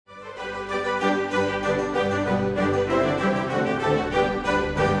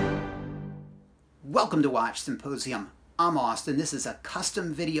Welcome to Watch Symposium. I'm Austin. This is a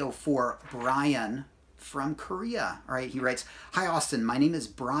custom video for Brian from Korea. All right, he writes, "Hi Austin, my name is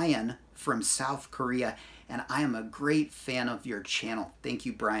Brian from South Korea, and I am a great fan of your channel. Thank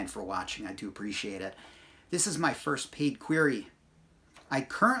you, Brian, for watching. I do appreciate it. This is my first paid query. I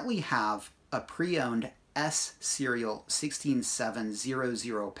currently have a pre-owned S serial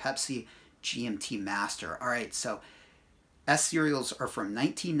 16700 Pepsi GMT Master." All right, so S serials are from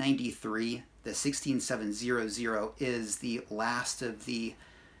 1993. The 16700 is the last of the,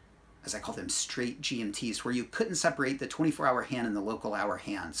 as I call them, straight GMTs, where you couldn't separate the 24-hour hand and the local hour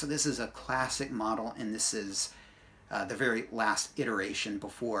hand. So this is a classic model, and this is the very last iteration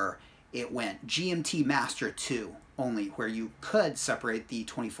before it went GMT Master 2 only, where you could separate the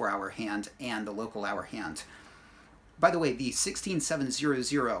 24-hour hand and the local hour hand. By the way, the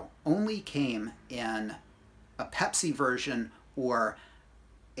 16700 only came in a Pepsi version or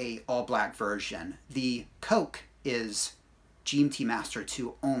a all-black version. The Coke is GMT Master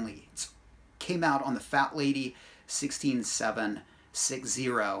 2 only. It came out on the Fat Lady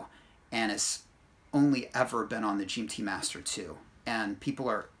 16760, and it's only ever been on the GMT Master 2. And people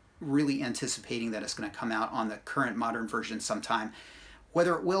are really anticipating that it's going to come out on the current modern version sometime.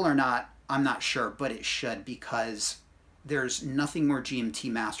 Whether it will or not, I'm not sure, but it should, because there's nothing more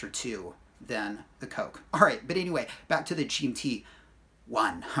GMT Master 2 than the Coke. All right, but anyway, back to the GMT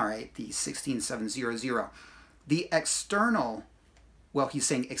 1, all right, the 16700. The external, well, he's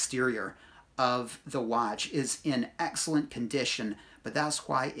saying exterior, of the watch is in excellent condition, but that's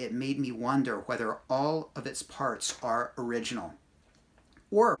why it made me wonder whether all of its parts are original,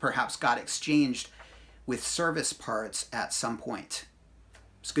 or perhaps got exchanged with service parts at some point.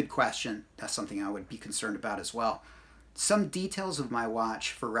 It's a good question. That's something I would be concerned about as well. Some details of my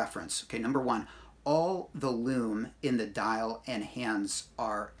watch for reference. Okay, number one, all the lume in the dial and hands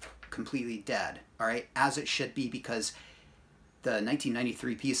are completely dead, all right, as it should be, because the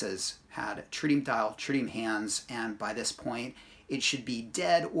 1993 pieces had tritium dial, tritium hands, and by this point it should be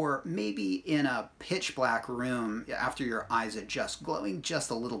dead, or maybe in a pitch black room after your eyes adjust, glowing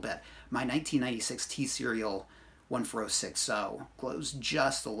just a little bit. My 1996 T serial 14060 glows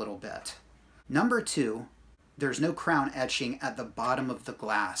just a little bit. Number two, there's no crown etching at the bottom of the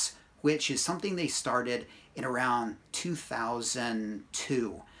glass, which is something they started in around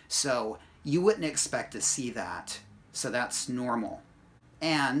 2002. So you wouldn't expect to see that. So that's normal.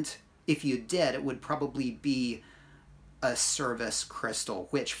 And if you did, it would probably be a service crystal,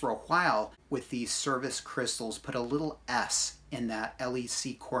 which for a while with these service crystals put a little S in that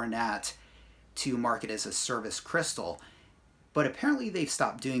LEC coronet to mark it as a service crystal. But apparently they've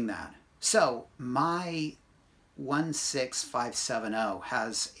stopped doing that. So my 16570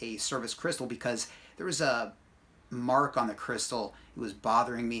 has a service crystal because there was a mark on the crystal. It was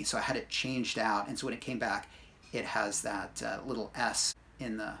bothering me, so I had it changed out, and so when it came back, it has that little S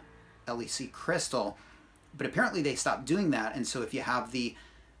in the LEC crystal. But apparently they stopped doing that, and so if you have the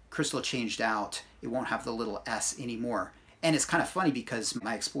crystal changed out, it won't have the little S anymore. And it's kind of funny because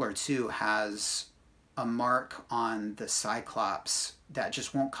my Explorer 2 has a mark on the Cyclops that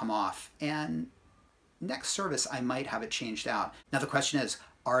just won't come off, and next service I might have it changed out. Now the question is,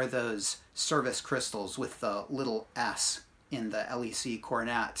 are those service crystals with the little S in the LEC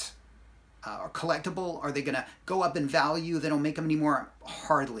coronet are collectible? Are they going to go up in value? They don't make them anymore?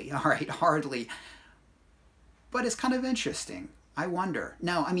 Hardly. All right, hardly. But it's kind of interesting. I wonder.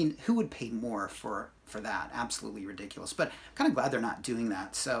 Now, I mean, who would pay more for that? Absolutely ridiculous. But I'm kind of glad they're not doing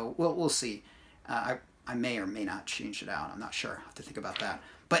that. So we'll see. I may or may not change it out. I'm not sure. I have to think about that.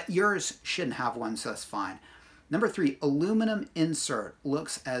 But yours shouldn't have one, so that's fine. Number three, aluminum insert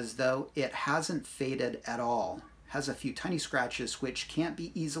looks as though it hasn't faded at all. Has a few tiny scratches which can't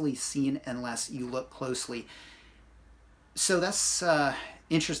be easily seen unless you look closely. So that's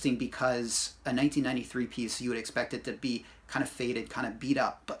interesting, because a 1993 piece, you would expect it to be kind of faded, kind of beat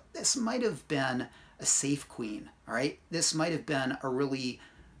up. But this might have been a safe queen, all right? This might have been a really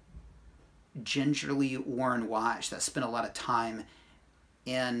gingerly worn watch that spent a lot of time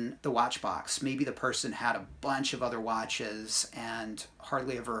in the watch box. Maybe the person had a bunch of other watches and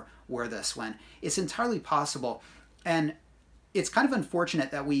hardly ever wore this one. It's entirely possible. And it's kind of unfortunate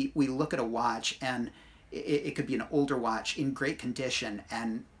that we look at a watch, and it could be an older watch in great condition,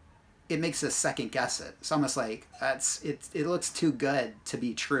 and it makes us second guess it. It's almost like it looks too good to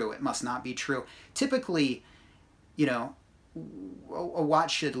be true. It must not be true. Typically, you know, a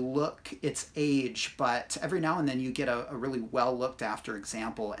watch should look its age, but every now and then you get a really well looked after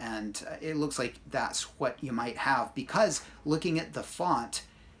example, and it looks like that's what you might have, because looking at the font,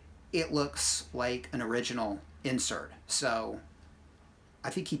 it looks like an original insert. So I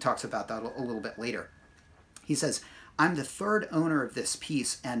think he talks about that a little bit later. He says, I'm the third owner of this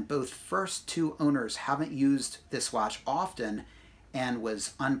piece, and both first two owners haven't used this watch often and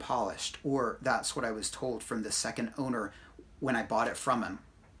was unpolished, or that's what I was told from the second owner when I bought it from him.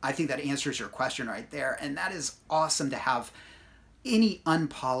 I think that answers your question right there, and that is awesome to have any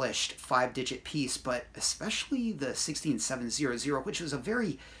unpolished 5-digit piece, but especially the 16700, which was a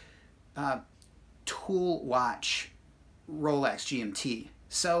very tool watch Rolex GMT.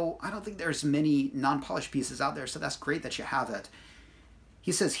 So I don't think there's many non-polished pieces out there, so that's great that you have it.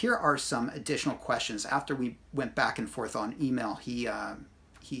 He says, here are some additional questions. After we went back and forth on email, he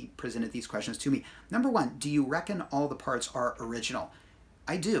presented these questions to me. Number one, do you reckon all the parts are original?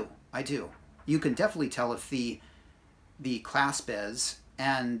 I do. You can definitely tell if the clasp is,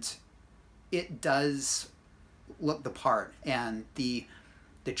 and it does look the part, and the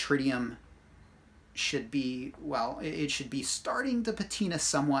tritium should be, well, it should be starting to patina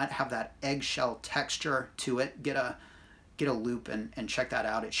somewhat, have that eggshell texture to it. Get a loop and check that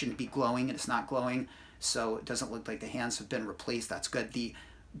out. It shouldn't be glowing, and it's not glowing, so it doesn't look like the hands have been replaced. That's good. The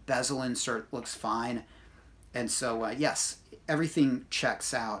bezel insert looks fine, and so yes, everything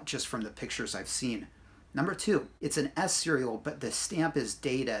checks out just from the pictures I've seen. Number two, it's an S serial, but the stamp is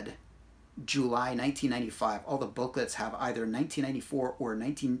dated July 1995. All the booklets have either 1994 or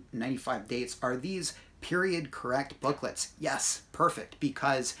 1995 dates. Are these period correct booklets? Yes, perfect,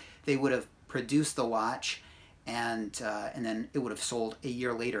 because they would have produced the watch and then it would have sold a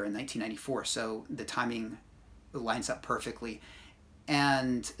year later in 1994. So the timing lines up perfectly.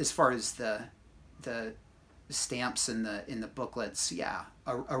 And as far as the stamps in the booklets, yeah,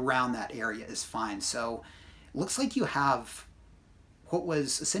 around that area is fine. So it looks like you have what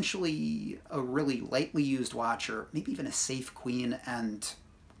was essentially a really lightly used watch, or maybe even a safe queen, and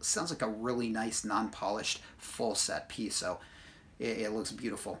sounds like a really nice non-polished full set piece. So it looks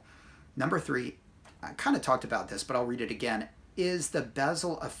beautiful. Number three, I kind of talked about this, but I'll read it again. Is the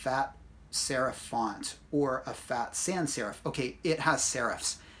bezel a fat serif font or a fat sans serif? Okay, it has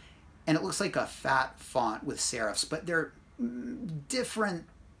serifs, and it looks like a fat font with serifs, but they're different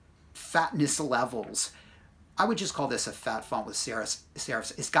fatness levels. I would just call this a fat font with serifs.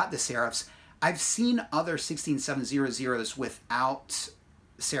 It's got the serifs. I've seen other 16700s without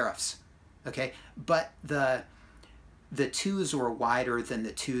serifs, okay? But the twos were wider than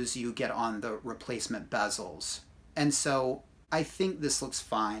the twos you get on the replacement bezels. And so I think this looks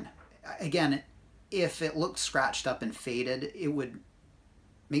fine. Again, if it looked scratched up and faded, it would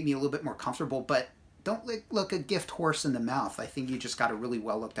make me a little bit more comfortable, but don't look a gift horse in the mouth. I think you just got a really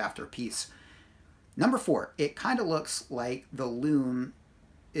well looked after piece. Number four, it kind of looks like the loom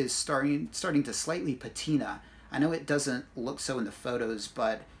is starting to slightly patina. I know it doesn't look so in the photos,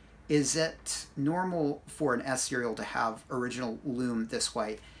 but is it normal for an S serial to have original loom this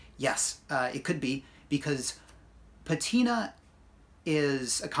white? Yes, it could be, because patina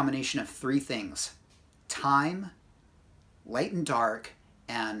is a combination of three things: time, light and dark,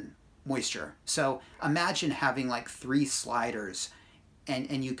 and moisture. So imagine having like 3 sliders,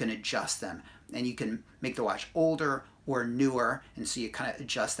 and you can adjust them. And you can make the watch older or newer, and so you kind of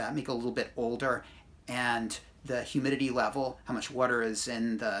adjust that, make it a little bit older, and the humidity level, how much water is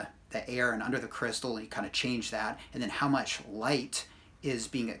in the air and under the crystal, and you kind of change that, and then how much light is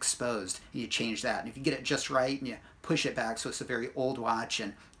being exposed, and you change that. And if you get it just right and you push it back so it's a very old watch,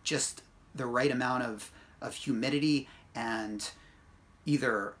 and just the right amount of humidity and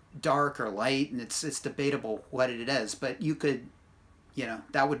either dark or light, and it's debatable what it is, but you could, you know,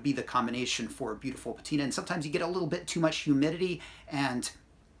 that would be the combination for a beautiful patina. And sometimes you get a little bit too much humidity and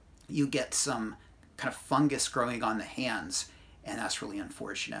you get some kind of fungus growing on the hands, and that's really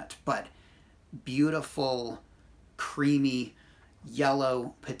unfortunate. But beautiful, creamy,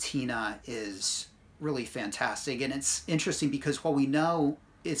 yellow patina is really fantastic. And it's interesting because while we know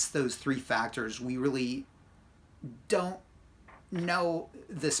it's those 3 factors, we really don't know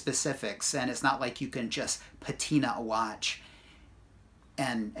the specifics, and it's not like you can just patina a watch.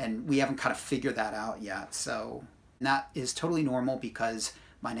 And we haven't kind of figured that out yet. So that is totally normal, because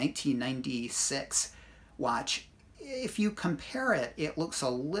my 1996 watch, if you compare it, it looks a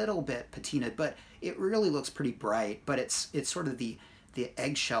little bit patinaed, but it really looks pretty bright. But it's sort of the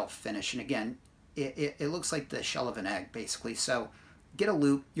eggshell finish. And again, it looks like the shell of an egg, basically. So get a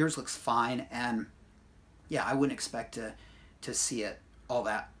loop. Yours looks fine. And yeah, I wouldn't expect to see it all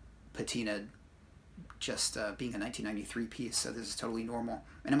that patinaed, just being a 1993 piece. So this is totally normal,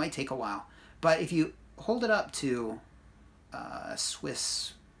 and it might take a while. But if you hold it up to a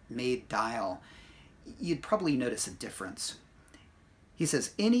Swiss made dial, you'd probably notice a difference. He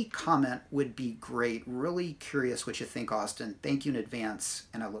says, any comment would be great. Really curious what you think, Austin. Thank you in advance,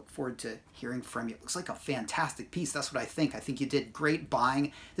 and I look forward to hearing from you. It looks like a fantastic piece. That's what I think. I think you did great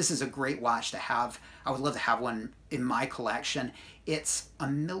buying. This is a great watch to have. I would love to have one in my collection. It's a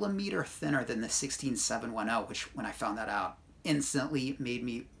millimeter thinner than the 16710, which when I found that out, instantly made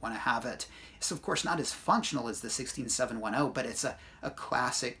me want to have it. It's of course not as functional as the 16710, but it's a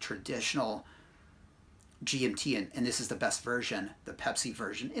classic traditional GMT, and this is the best version, the Pepsi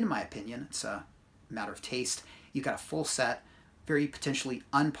version, in my opinion. It's a matter of taste. You got a full set, very potentially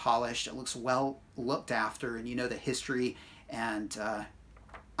unpolished. It looks well looked after, and you know the history. And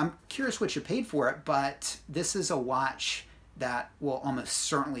I'm curious what you paid for it, but this is a watch that will almost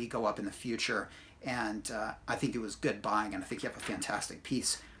certainly go up in the future. And I think it was good buying, and I think you have a fantastic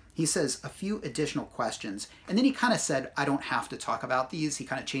piece. He says a few additional questions, and then he kind of said, I don't have to talk about these. He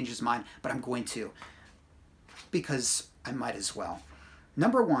kind of changed his mind, but I'm going to, because I might as well.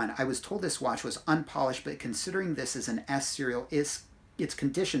 Number one, I was told this watch was unpolished, but considering this is an S serial, its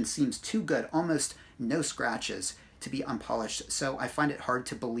condition seems too good, almost no scratches, to be unpolished, so I find it hard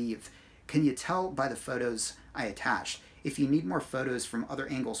to believe. Can you tell by the photos I attached? If you need more photos from other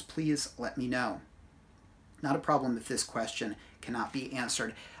angles, please let me know. Not a problem if this question cannot be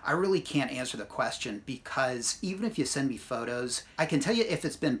answered. I really can't answer the question because even if you send me photos, I can tell you if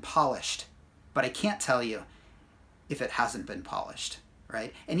it's been polished, but I can't tell you if it hasn't been polished,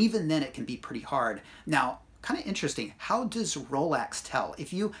 right? And even then it can be pretty hard. Now, kind of interesting, how does Rolex tell?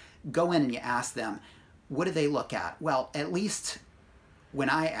 If you go in and you ask them, what do they look at? Well, at least when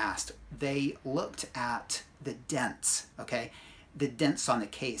I asked, they looked at the dents, okay? The dents on the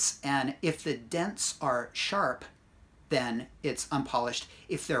case. And if the dents are sharp, then it's unpolished.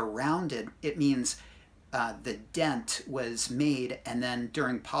 If they're rounded, it means the dent was made, and then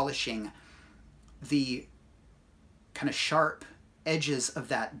during polishing, the kind of sharp edges of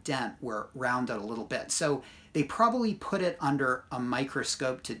that dent were rounded a little bit. So they probably put it under a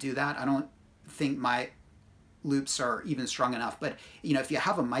microscope to do that. I don't think my loops are even strong enough, but you know, if you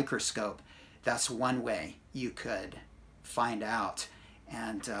have a microscope, that's one way you could find out.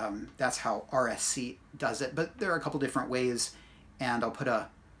 And that's how RSC does it. But there are a couple different ways, and I'll put a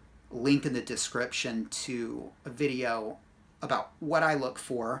link in the description to a video about what I look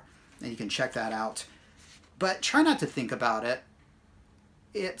for, and you can check that out. But try not to think about it.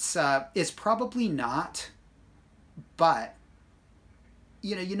 It's probably not, but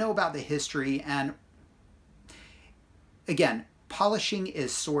you know about the history, and again, polishing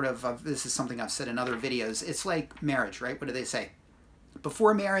is sort of, this is something I've said in other videos, it's like marriage, right? What do they say?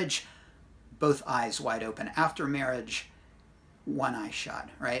 Before marriage, both eyes wide open. After marriage, one eye shut,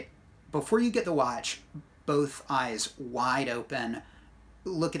 right? Before you get the watch, both eyes wide open,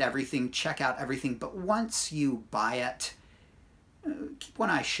 look at everything, check out everything. But once you buy it, keep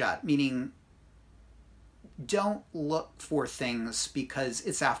one eye shut, meaning don't look for things because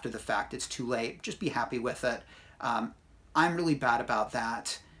it's after the fact, it's too late. Just be happy with it. I'm really bad about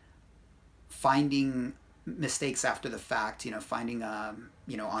that. Finding mistakes after the fact, finding,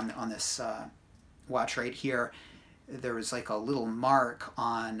 on this watch right here, there was like a little mark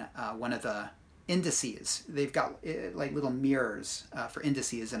on one of the indices. They've got like little mirrors for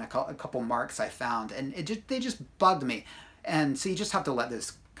indices, and a couple marks I found, and they just bugged me. And so you just have to let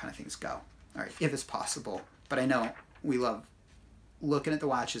those kind of things go, all right, if it's possible. But I know we love looking at the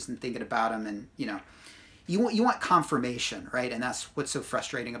watches and thinking about them, and you want confirmation, right? And that's what's so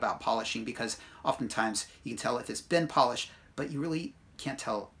frustrating about polishing, because oftentimes you can tell if it's been polished, but you really can't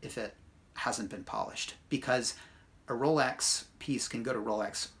tell if it hasn't been polished, because a Rolex piece can go to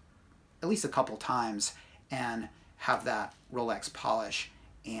Rolex at least a couple times and have that Rolex polish,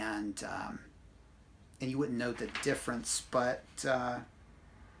 and you wouldn't know the difference. But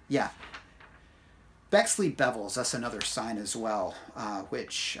yeah, Bexley bevels, that's another sign as well,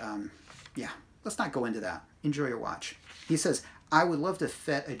 which yeah, let's not go into that. Enjoy your watch. He says, I would love to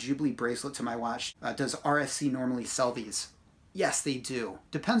fit a Jubilee bracelet to my watch. Does RSC normally sell these? Yes, they do.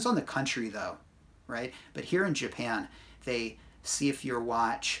 Depends on the country though, right? But here in Japan, they see if your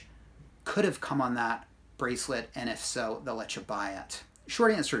watch could have come on that bracelet, and if so, they'll let you buy it.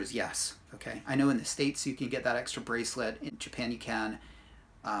 Short answer is yes, okay? I know in the States you can get that extra bracelet. In Japan you can,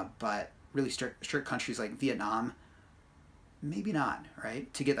 but really strict countries like Vietnam, maybe not,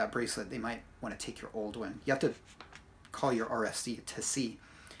 right? To get that bracelet, they might want to take your old one. You have to call your RSC to see.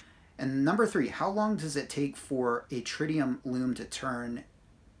 And number 3, how long does it take for a tritium lume to turn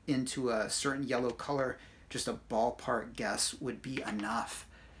into a certain yellow color? Just a ballpark guess would be enough.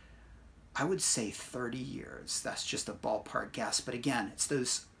 I would say 30 years. That's just a ballpark guess. But again, it's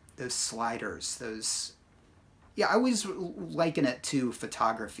those sliders, those Yeah, I always liken it to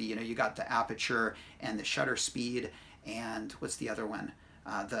photography. You know, you got the aperture and the shutter speed, and what's the other one?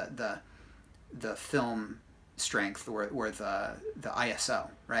 The film strength, or the ISO,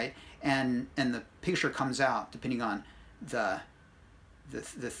 right? And the picture comes out depending on the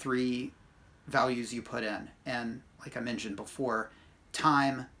three values you put in. And like I mentioned before,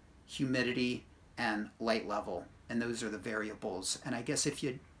 time, humidity, and light level. And those are the variables. And I guess if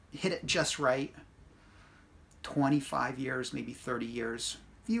you hit it just right, 25 years, maybe 30 years.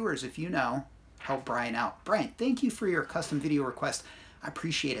 Viewers, if you know, help Brian out. Brian, thank you for your custom video request. I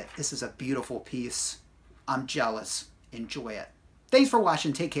appreciate it. This is a beautiful piece. I'm jealous. Enjoy it. Thanks for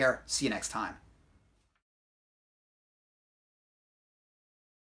watching. Take care. See you next time.